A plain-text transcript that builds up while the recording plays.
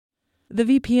The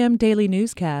VPM Daily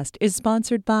Newscast is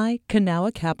sponsored by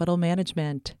Kanawha Capital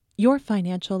Management. Your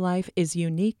financial life is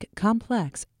unique,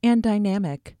 complex, and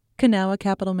dynamic. Kanawha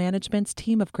Capital Management's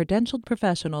team of credentialed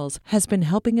professionals has been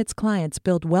helping its clients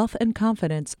build wealth and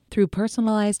confidence through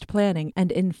personalized planning and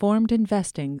informed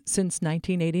investing since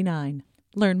 1989.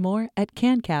 Learn more at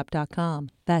cancap.com.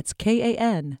 That's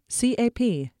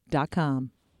KANCAP.com.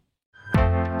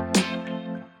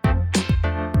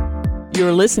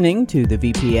 You're listening to the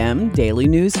VPM Daily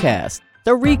Newscast,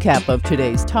 the recap of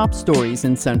today's top stories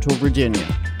in Central Virginia.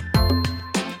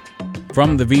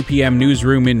 From the VPM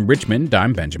Newsroom in Richmond,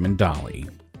 I'm Benjamin Dolly.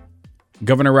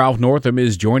 Governor Ralph Northam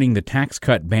is joining the tax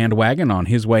cut bandwagon on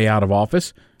his way out of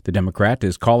office. The Democrat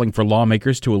is calling for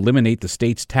lawmakers to eliminate the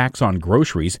state's tax on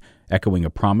groceries, echoing a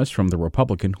promise from the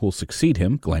Republican who'll succeed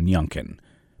him, Glenn Youngkin.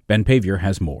 Ben Paviour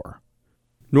has more.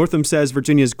 Northam says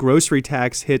Virginia's grocery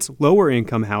tax hits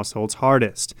lower-income households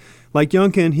hardest. Like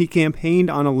Youngkin, he campaigned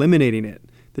on eliminating it.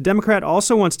 The Democrat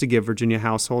also wants to give Virginia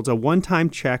households a one-time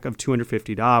check of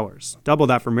 $250, double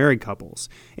that for married couples,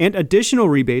 and additional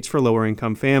rebates for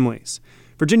lower-income families.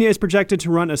 Virginia is projected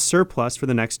to run a surplus for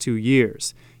the next 2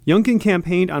 years. Youngkin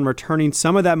campaigned on returning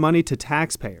some of that money to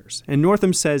taxpayers, and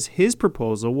Northam says his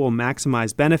proposal will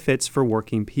maximize benefits for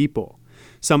working people.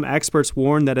 Some experts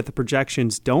warn that if the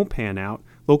projections don't pan out,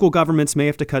 local governments may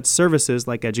have to cut services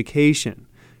like education.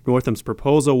 Northam's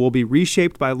proposal will be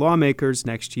reshaped by lawmakers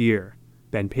next year.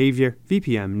 Ben Paviour,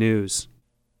 VPM News.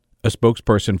 A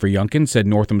spokesperson for Youngkin said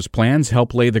Northam's plans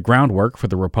help lay the groundwork for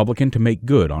the Republican to make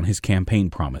good on his campaign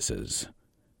promises.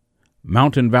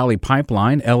 Mountain Valley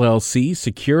Pipeline, LLC,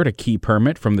 secured a key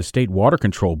permit from the State Water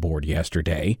Control Board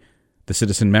yesterday. The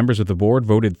citizen members of the board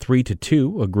voted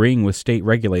 3-2, agreeing with state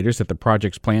regulators that the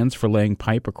project's plans for laying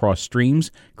pipe across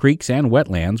streams, creeks, and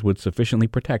wetlands would sufficiently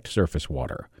protect surface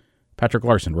water. Patrick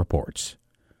Larson reports.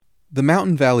 The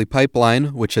Mountain Valley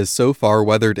Pipeline, which has so far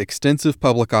weathered extensive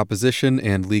public opposition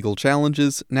and legal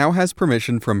challenges, now has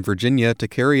permission from Virginia to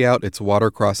carry out its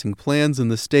water crossing plans in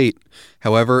the state.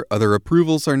 However, other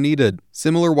approvals are needed.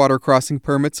 Similar water crossing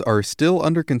permits are still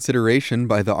under consideration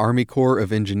by the Army Corps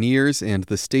of Engineers and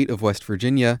the state of West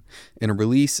Virginia. In a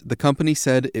release, the company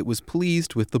said it was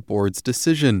pleased with the board's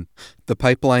decision. The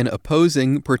pipeline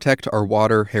opposing Protect Our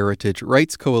Water Heritage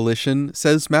Rights Coalition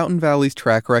says Mountain Valley's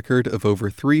track record of over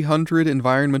 300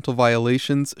 environmental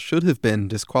violations should have been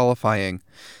disqualifying.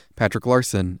 Patrick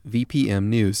Larson, VPM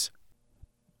News.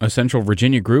 A Central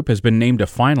Virginia group has been named a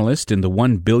finalist in the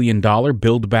 $1 billion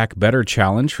Build Back Better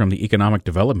Challenge from the Economic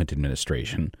Development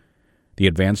Administration. The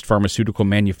Advanced Pharmaceutical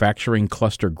Manufacturing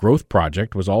Cluster Growth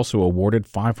Project was also awarded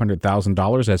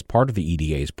 $500,000 as part of the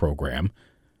EDA's program.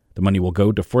 The money will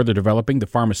go to further developing the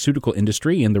pharmaceutical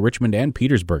industry in the Richmond and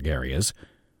Petersburg areas.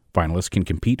 Finalists can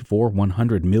compete for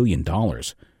 $100 million.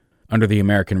 Under the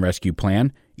American Rescue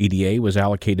Plan, EDA was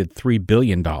allocated $3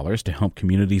 billion to help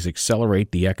communities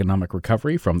accelerate the economic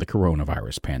recovery from the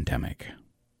coronavirus pandemic.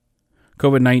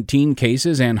 COVID-19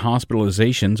 cases and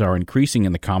hospitalizations are increasing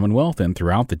in the Commonwealth and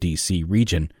throughout the D.C.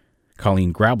 region.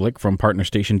 Colleen Grablick from partner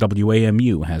station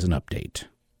WAMU has an update.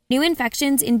 New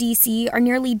infections in D.C. are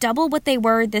nearly double what they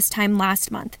were this time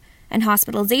last month, and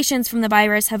hospitalizations from the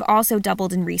virus have also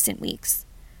doubled in recent weeks.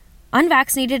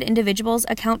 Unvaccinated individuals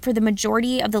account for the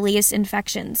majority of the latest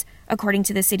infections, according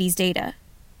to the city's data.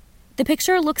 The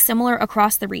picture looks similar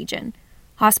across the region.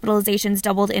 Hospitalizations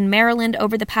doubled in Maryland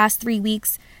over the past 3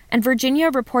 weeks, and Virginia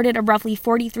reported a roughly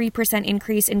 43%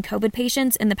 increase in COVID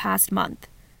patients in the past month.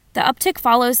 The uptick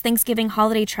follows Thanksgiving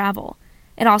holiday travel.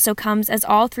 It also comes as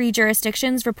all 3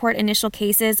 jurisdictions report initial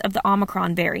cases of the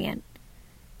Omicron variant.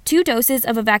 2 doses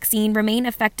of a vaccine remain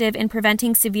effective in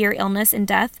preventing severe illness and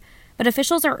death, but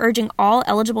officials are urging all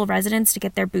eligible residents to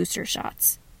get their booster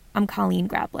shots. I'm Colleen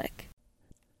Grablick.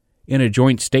 In a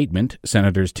joint statement,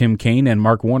 Senators Tim Kaine and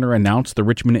Mark Warner announced the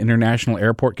Richmond International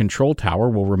Airport Control Tower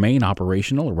will remain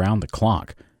operational around the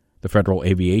clock. The Federal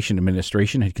Aviation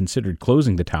Administration had considered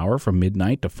closing the tower from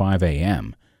midnight to 5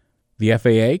 a.m. The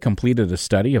FAA completed a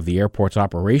study of the airport's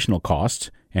operational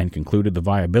costs and concluded the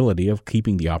viability of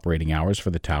keeping the operating hours for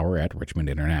the tower at Richmond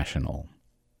International.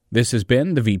 This has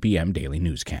been the VPM Daily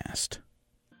Newscast.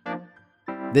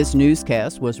 This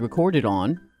newscast was recorded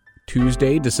on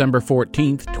Tuesday, December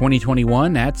 14th,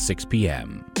 2021 at 6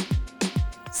 p.m.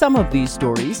 Some of these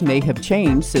stories may have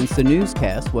changed since the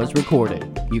newscast was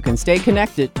recorded. You can stay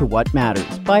connected to what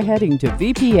matters by heading to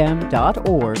vpm.org/news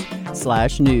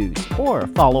or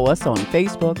follow us on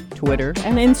Facebook, Twitter,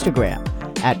 and Instagram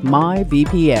at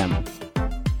MyVPM.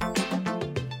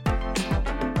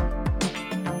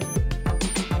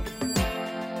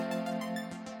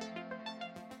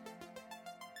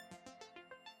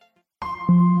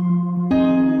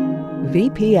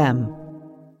 VPM.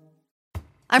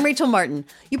 I'm Rachel Martin.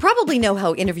 You probably know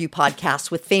how interview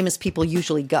podcasts with famous people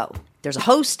usually go. There's a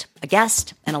host, a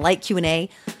guest, and a light Q&A.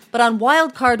 But on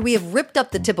Wildcard, we have ripped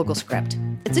up the typical script.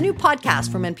 It's a new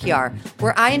podcast from NPR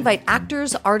where I invite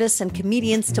actors, artists, and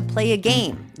comedians to play a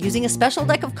game using a special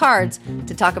deck of cards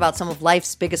to talk about some of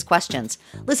life's biggest questions.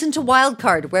 Listen to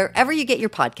Wildcard wherever you get your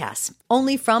podcasts,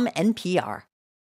 only from NPR.